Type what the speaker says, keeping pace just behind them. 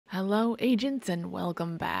Hello agents and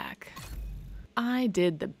welcome back. I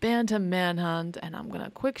did the Bantam Manhunt and I'm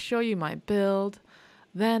gonna quick show you my build,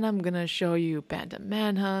 then I'm gonna show you Bantam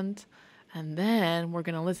Manhunt, and then we're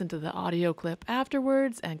gonna listen to the audio clip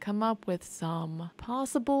afterwards and come up with some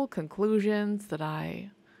possible conclusions that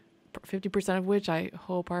 50% of which I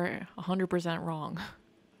hope are 100% wrong.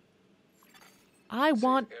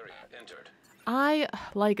 I,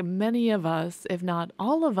 like many of us, if not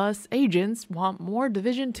all of us agents, want more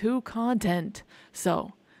Division 2 content.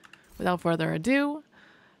 So, without further ado,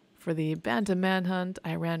 for the Bantam Manhunt,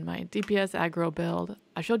 I ran my DPS aggro build.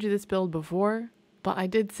 I showed you this build before, but I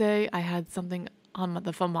did say I had something on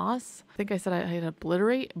the FAMAS. I think I said I had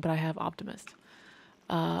Obliterate, but I have Optimist.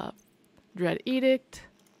 Dread Edict,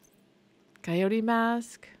 Coyote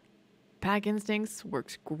Mask, Pack Instincts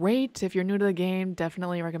works great. If you're new to the game,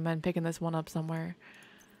 definitely recommend picking this one up somewhere,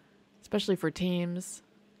 especially for teams.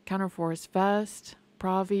 Counterforce Vest,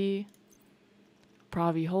 Pravi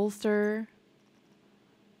Holster,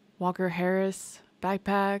 Walker Harris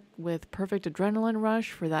Backpack with Perfect Adrenaline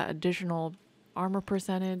Rush for that additional armor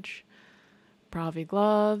percentage, Pravi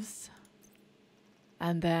Gloves,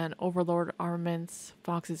 and then Overlord Armaments,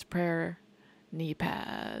 Fox's Prayer, knee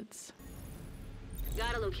pads.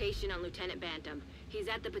 Got a location on Lieutenant Bantam. He's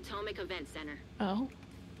at the Potomac Event Center. Oh?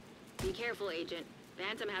 Be careful, Agent.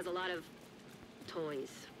 Bantam has a lot of toys.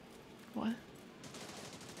 What?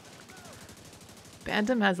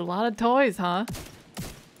 Bantam has a lot of toys, huh?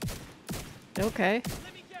 Okay.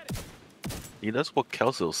 Yeah, that's what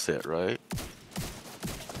Kelso said, right?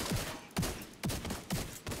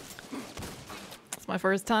 It's my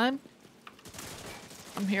first time.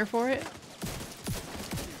 I'm here for it.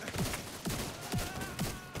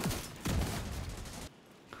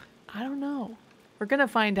 I don't know. We're gonna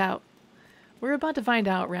find out. We're about to find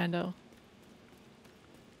out, Rando.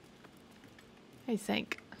 Hey,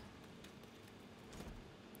 Sank.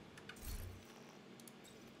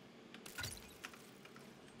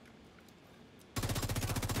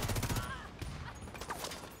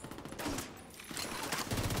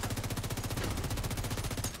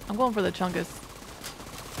 I'm going for the Chungus.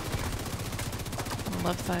 On the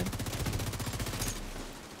left side.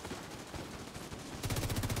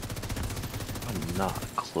 I'm not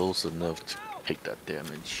close enough to take that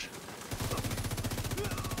damage.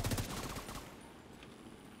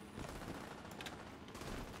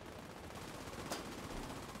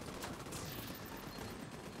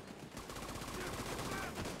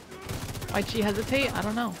 Why'd she hesitate? I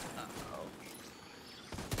don't know.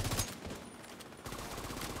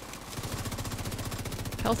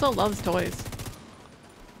 Kelso loves toys.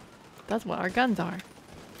 That's what our guns are.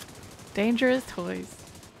 Dangerous toys.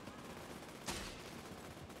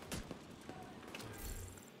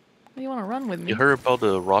 What do you want to run with me? You heard about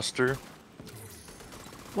the roster?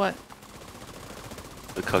 What?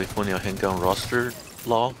 The California handgun roster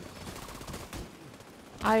law?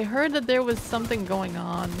 I heard that there was something going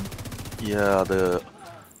on. Yeah,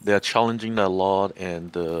 they're challenging that law,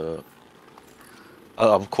 and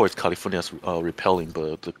of course California's repelling,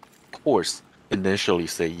 but the courts initially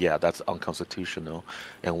say, yeah, that's unconstitutional,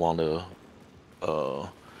 and want to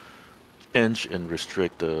change and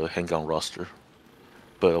restrict the handgun roster.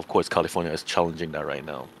 But of course California is challenging that right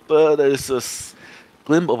now. But there's a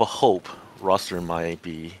glimpse of a hope. Roster might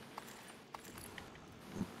be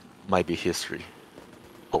history,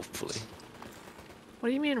 hopefully. What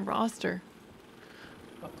do you mean roster?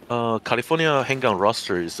 California handgun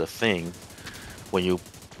roster is a thing when you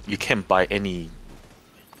can't buy any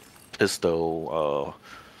pistol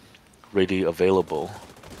ready available.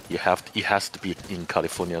 It has to be in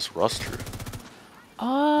California's roster.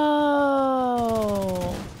 Oh.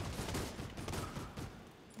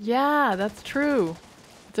 Yeah, that's true.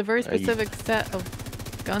 It's a very specific set of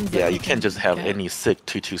guns. Yeah, you can't just have any SIG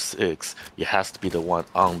 226. It has to be the one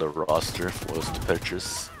on the roster for us to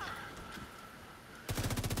purchase.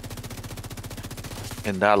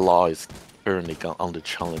 And that law is currently under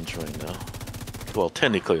challenge right now. Well,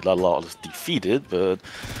 technically that law is defeated, but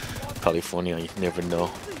California, you never know.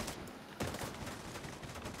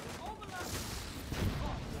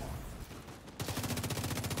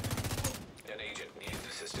 An agent needs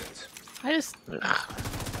assistance. I just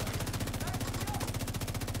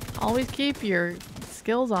always keep your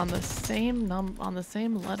skills on the same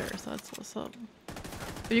letter, so that's what's up.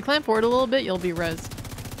 If you climb forward a little bit, you'll be rezzed.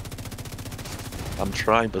 I'm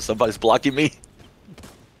trying, but somebody's blocking me.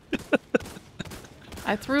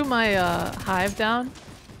 I threw my hive down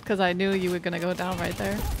because I knew you were gonna go down right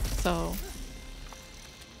there. So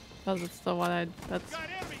that's the one I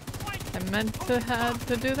meant to have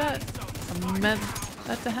to do that. I meant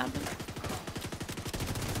that to happen.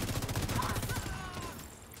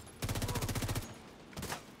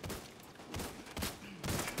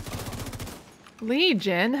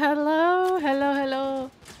 Legion, hello, hello,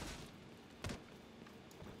 hello.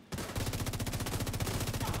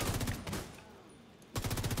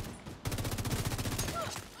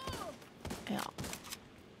 Yeah.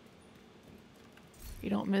 You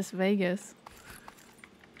don't miss Vegas.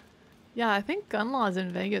 Yeah, I think gun laws in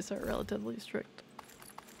Vegas are relatively strict.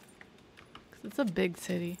 'Cause it's a big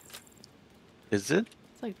city. Is it?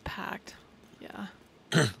 It's like packed. Yeah.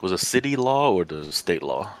 Was it city law or the state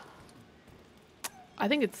law? I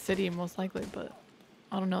think it's city most likely, but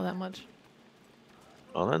I don't know that much.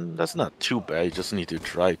 Well, then that's not too bad. You just need to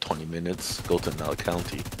drive 20 minutes, go to another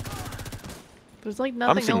county. There's like I'm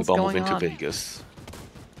nothing thinking else about going moving to on. Vegas.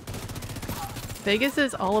 Vegas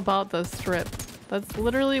is all about the strip. That's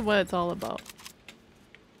literally what it's all about.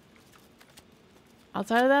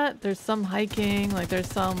 Outside of that, there's some hiking, like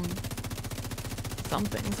there's some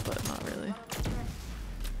things, but not really.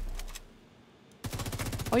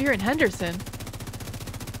 Oh, you're in Henderson.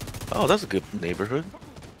 Oh, that's a good neighborhood.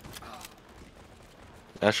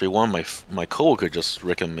 Actually, one of my coworker just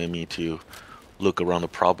recommended me to look around the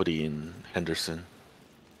property in Henderson.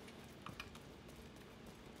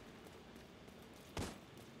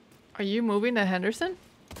 Are you moving to Henderson?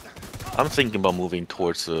 I'm thinking about moving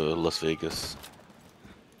towards Las Vegas.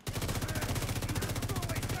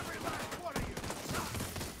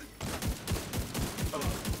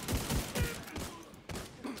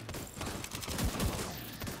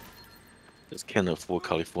 Just can't afford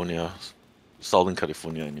California, Southern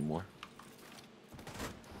California anymore.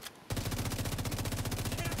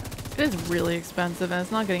 It is really expensive and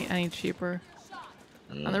it's not getting any cheaper.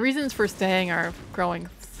 And the reasons for staying are growing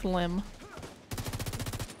slim.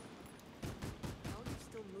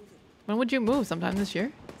 When would you move? Sometime this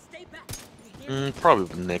year?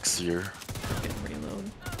 Probably next year. Get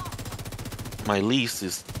reload. My lease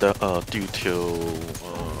is due till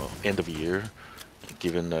end of year.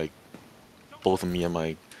 Given like both me and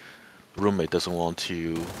my roommate doesn't want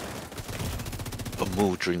to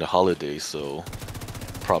move during the holidays, so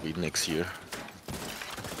probably next year.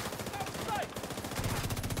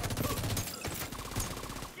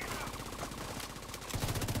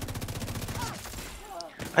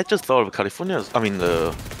 I just thought of California. I mean,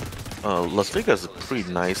 Las Vegas is a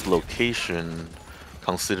pretty nice location,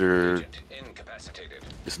 considered Incapacitated.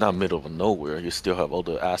 it's not middle of nowhere. You still have all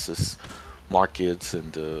the access markets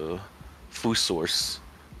and the food source,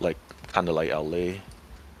 like kind of like LA.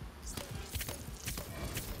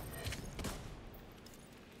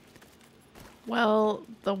 Well,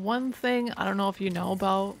 the one thing I don't know if you know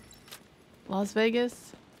about Las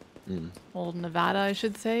Vegas, well, Nevada, I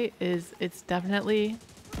should say, is it's definitely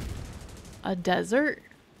a desert.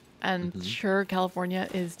 And sure, California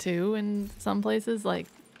is too in some places, like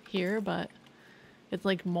here, but it's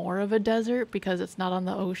like more of a desert because it's not on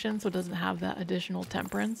the ocean, so it doesn't have that additional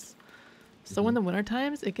temperance. So in the winter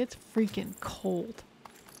times, it gets freaking cold.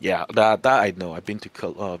 Yeah, that I know. I've been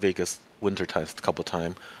to Vegas winter times a couple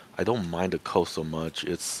times. I don't mind the cold so much.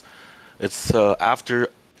 It's after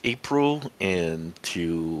April and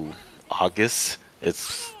to August,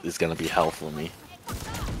 it's gonna be hell for me.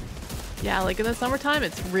 Yeah, like in the summertime,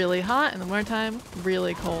 it's really hot. In the wintertime,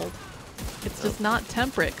 really cold. It's just not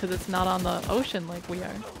temperate because it's not on the ocean like we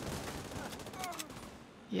are.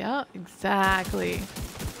 Yeah, exactly.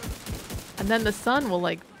 And then the sun will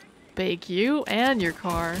like bake you and your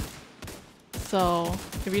car. So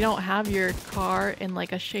if you don't have your car in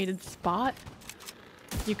like a shaded spot,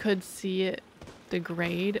 you could see it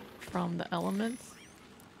degrade from the elements.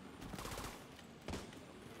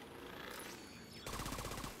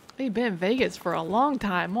 You've been in Vegas for a long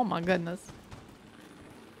time. Oh my goodness.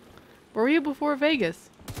 Where were you before Vegas?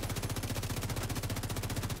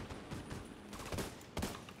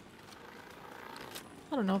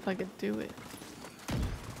 I don't know if I could do it.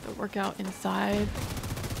 To work out inside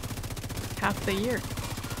half the year.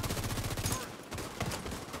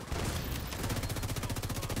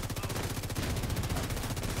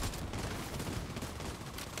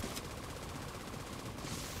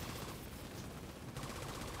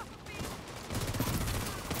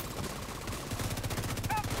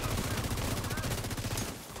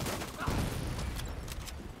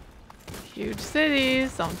 Huge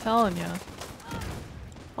cities, I'm telling you.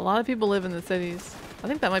 A lot of people live in the cities. I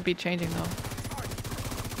think that might be changing though.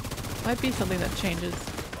 Might be something that changes.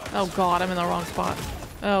 Oh god, I'm in the wrong spot.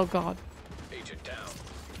 Oh god. Agent down.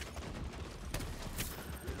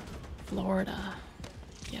 Florida.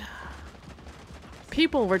 Yeah.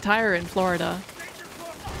 People retire in Florida.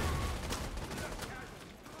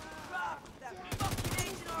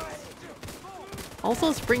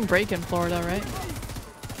 Also spring break in Florida, right?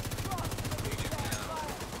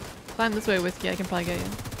 Climb this way, Whiskey. I can probably get you.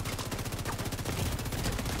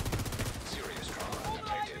 Serious trauma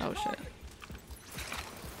detected. Oh shit.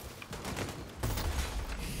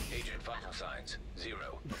 Agent vital signs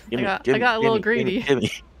 0. I got a little greedy.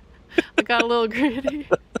 Gimme. I got a little greedy.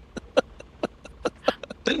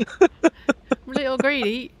 I'm a little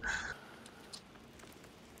greedy.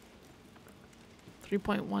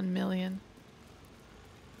 3.1 million.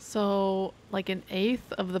 So, like an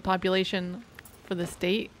eighth of the population for the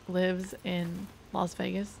state lives in Las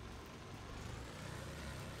Vegas.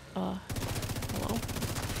 Hello?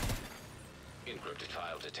 Encrypted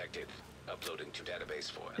file detected. Uploading to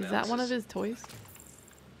database for Is that one of his toys?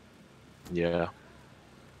 Yeah.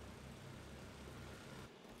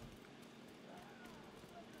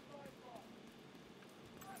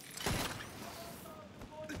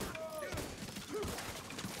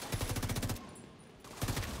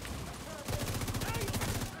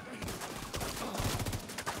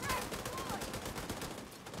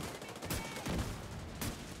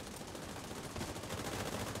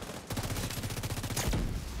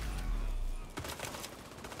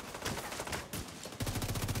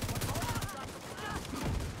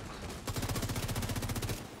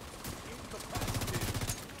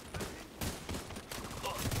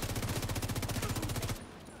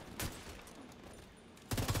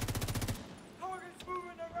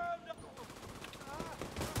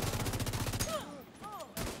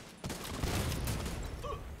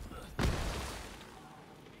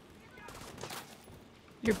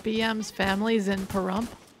 Your BM's family's in Pahrump?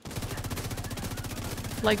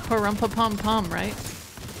 Like Pahrumpa-pum-pum, right?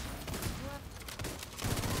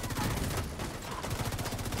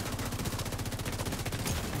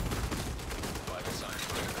 vital signs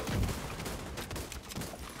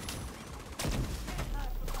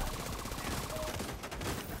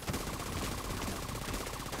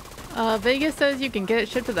critical. Vegas says you can get it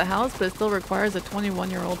shipped to the house, but it still requires a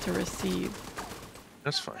 21-year-old to receive.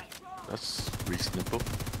 That's fine. That's reasonable.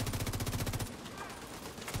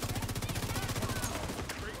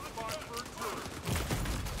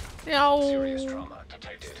 Serious Yo. trauma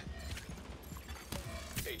detected.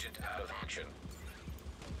 Agent out of action.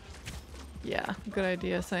 Yeah, good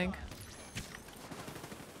idea, Sank.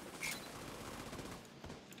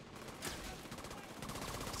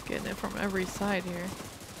 Just getting it from every side here.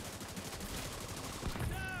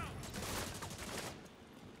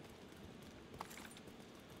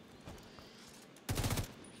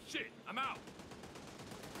 Shit, I'm out.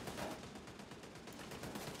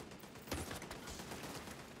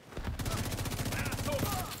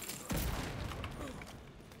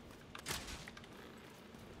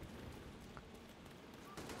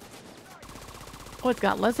 Oh, it's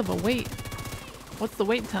got less of a wait. What's the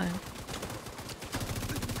wait time?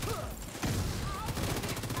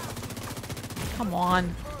 Come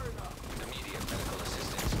on. Immediate medical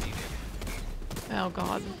assistance needed. Oh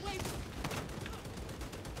god. An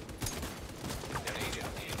agent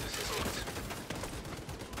needs assistance.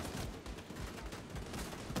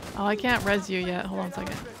 Oh, I can't res you yet. Hold on a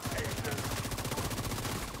second.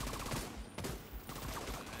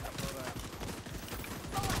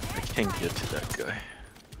 I can't get to that guy.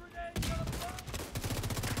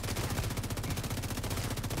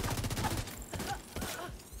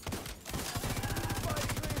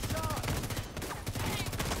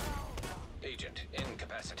 Agent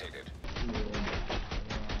incapacitated.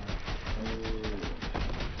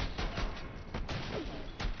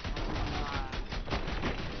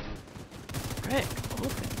 Frick,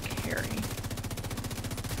 open carry.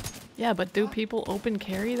 Yeah, but do people open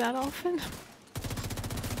carry that often?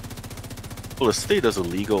 Well, the state does a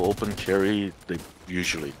legal open carry. They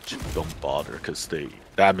usually don't bother because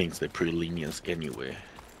that means they're pretty lenient anyway.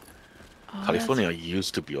 Oh, California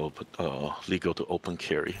used to be legal to open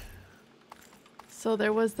carry. So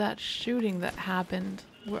there was that shooting that happened.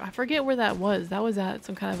 I forget where that was. That was at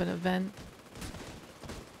some kind of an event.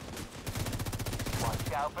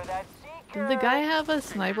 Watch out for that seeker. Did the guy have a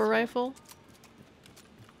sniper rifle?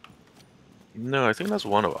 No, I think that's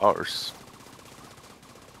one of ours.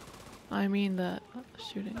 I mean the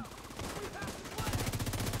shooting.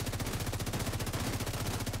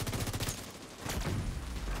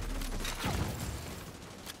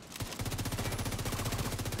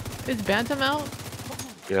 Is Bantam out?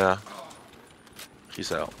 Yeah.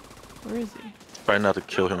 He's out. Where is he? Try not to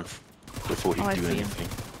kill him before he Oh, I do see him. anything.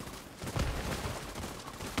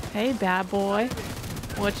 Hey, bad boy.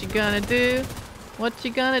 What you gonna do? What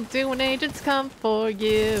you gonna do when agents come for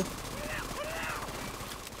you?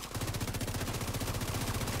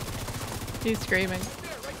 He's screaming.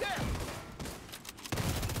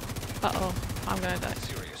 Uh-oh. I'm gonna die.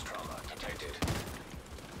 Serious trauma detected.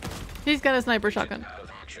 He's got a sniper shotgun. Out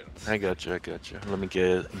of action. I got you. I got you. Let me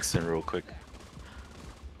get instant real quick.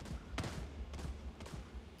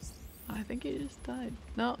 I think he just died.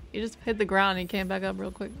 No, he just hit the ground and he came back up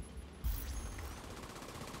real quick.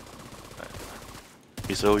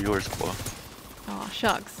 He's all yours, Qua. Oh,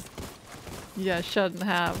 shucks. Yeah, shouldn't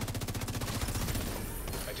have.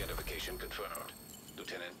 Identification confirmed.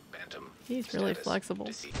 Lieutenant Bantam. He's really Status flexible.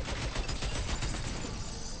 deceased.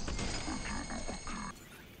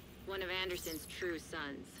 One of Anderson's true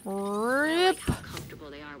sons. I like Rip. how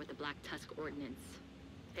comfortable they are with the Black Tusk Ordinance.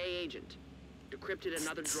 Hey, Agent. Decrypted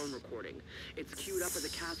another drone recording. It's queued up at the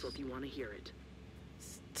castle if you want to hear it.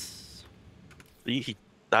 He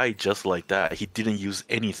died just like that. He didn't use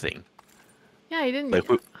anything. Yeah, he didn't. Like,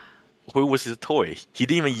 where was his toy? He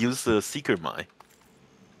didn't even use the secret mine.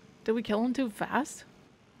 Did we kill him too fast?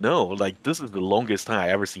 No, like this is the longest time I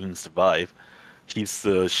ever seen him survive.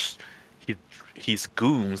 His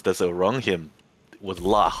goons that's around him was a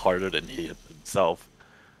lot harder than himself.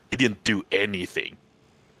 He didn't do anything.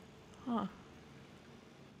 Huh.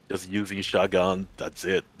 Just using shotgun. That's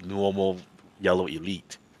it. Normal yellow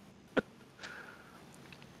elite.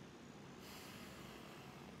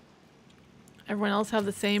 Everyone else have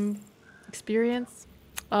the same experience?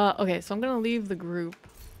 Okay, so I'm gonna leave the group.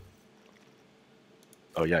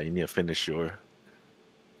 Oh yeah, you need to finish your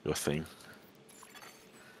thing.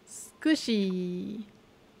 Squishy.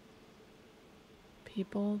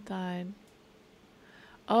 People died.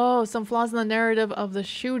 Oh, some flaws in the narrative of the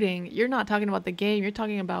shooting. You're not talking about the game. You're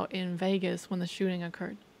talking about in Vegas when the shooting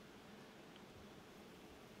occurred.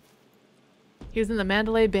 He was in the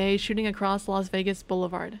Mandalay Bay shooting across Las Vegas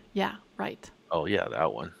Boulevard. Yeah, right. Oh yeah,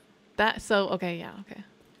 that one. Okay, yeah, okay.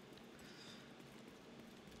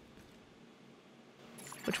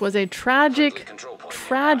 Which was a tragic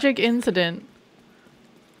incident.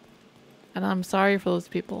 And I'm sorry for those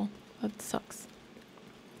people. That sucks.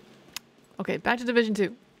 Okay, back to Division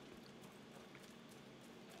 2.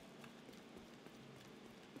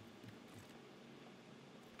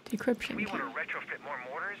 Decryption We key. want to retrofit more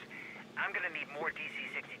mortars. I'm gonna need more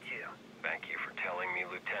DC-62. Thank you for telling me,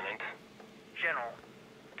 Lieutenant. General,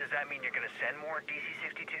 does that mean you're gonna send more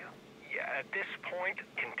DC-62? Yeah, at this point,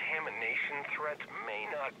 contamination threats may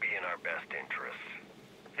not be in our best interests.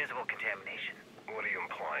 Visible contamination. What are you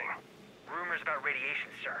implying? Rumors about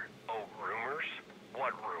radiation, sir. Oh, rumors?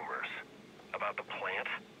 What rumors? About the plant?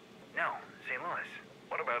 No, St. Louis.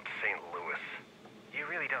 What about St. Louis? You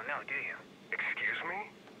really don't know, do you? Excuse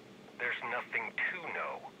me? There's nothing to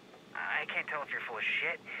know. I can't tell if you're full of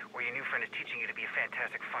shit or your new friend is teaching you to be a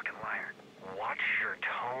fantastic fucking liar. Watch your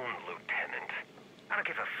tone, Lieutenant. I don't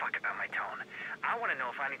give a fuck about my tone. I want to know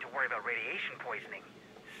if I need to worry about radiation poisoning,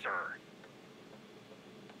 sir.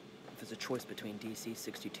 If there's a choice between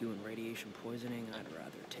DC-62 and radiation poisoning, I'd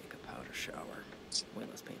rather take a powder shower. Way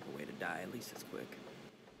less painful way to die, at least it's quick.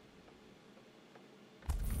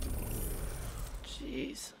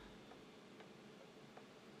 Jeez.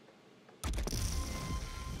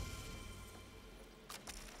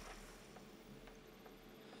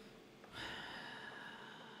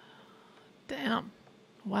 Damn.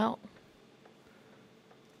 Well,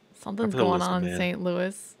 something's feel going listen, on in man. St.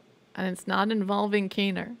 Louis, and it's not involving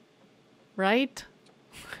Keener, right?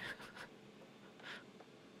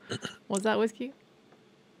 Was that whiskey?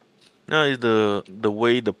 No, the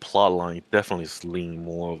way the plot line definitely is leaning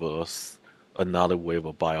more of another wave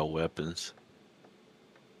of bioweapons.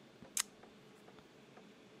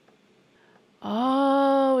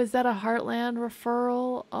 Oh, is that a Heartland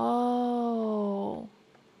referral? Oh.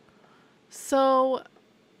 So,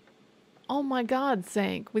 oh my God,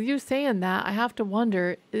 Zank, with you saying that, I have to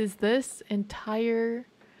wonder, is this entire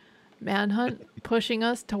Manhunt pushing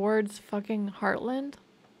us towards fucking Heartland?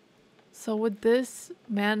 So would this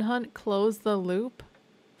Manhunt close the loop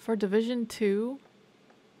for Division 2?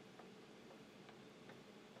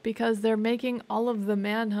 Because they're making all of the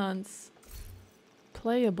Manhunts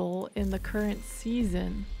playable in the current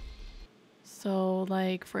season. So,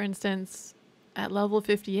 like, for instance, at level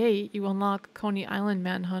 58, you unlock Coney Island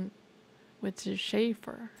Manhunt, which is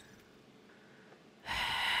Schaefer.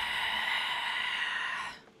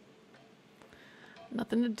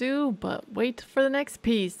 Nothing to do but wait for the next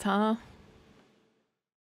piece, huh?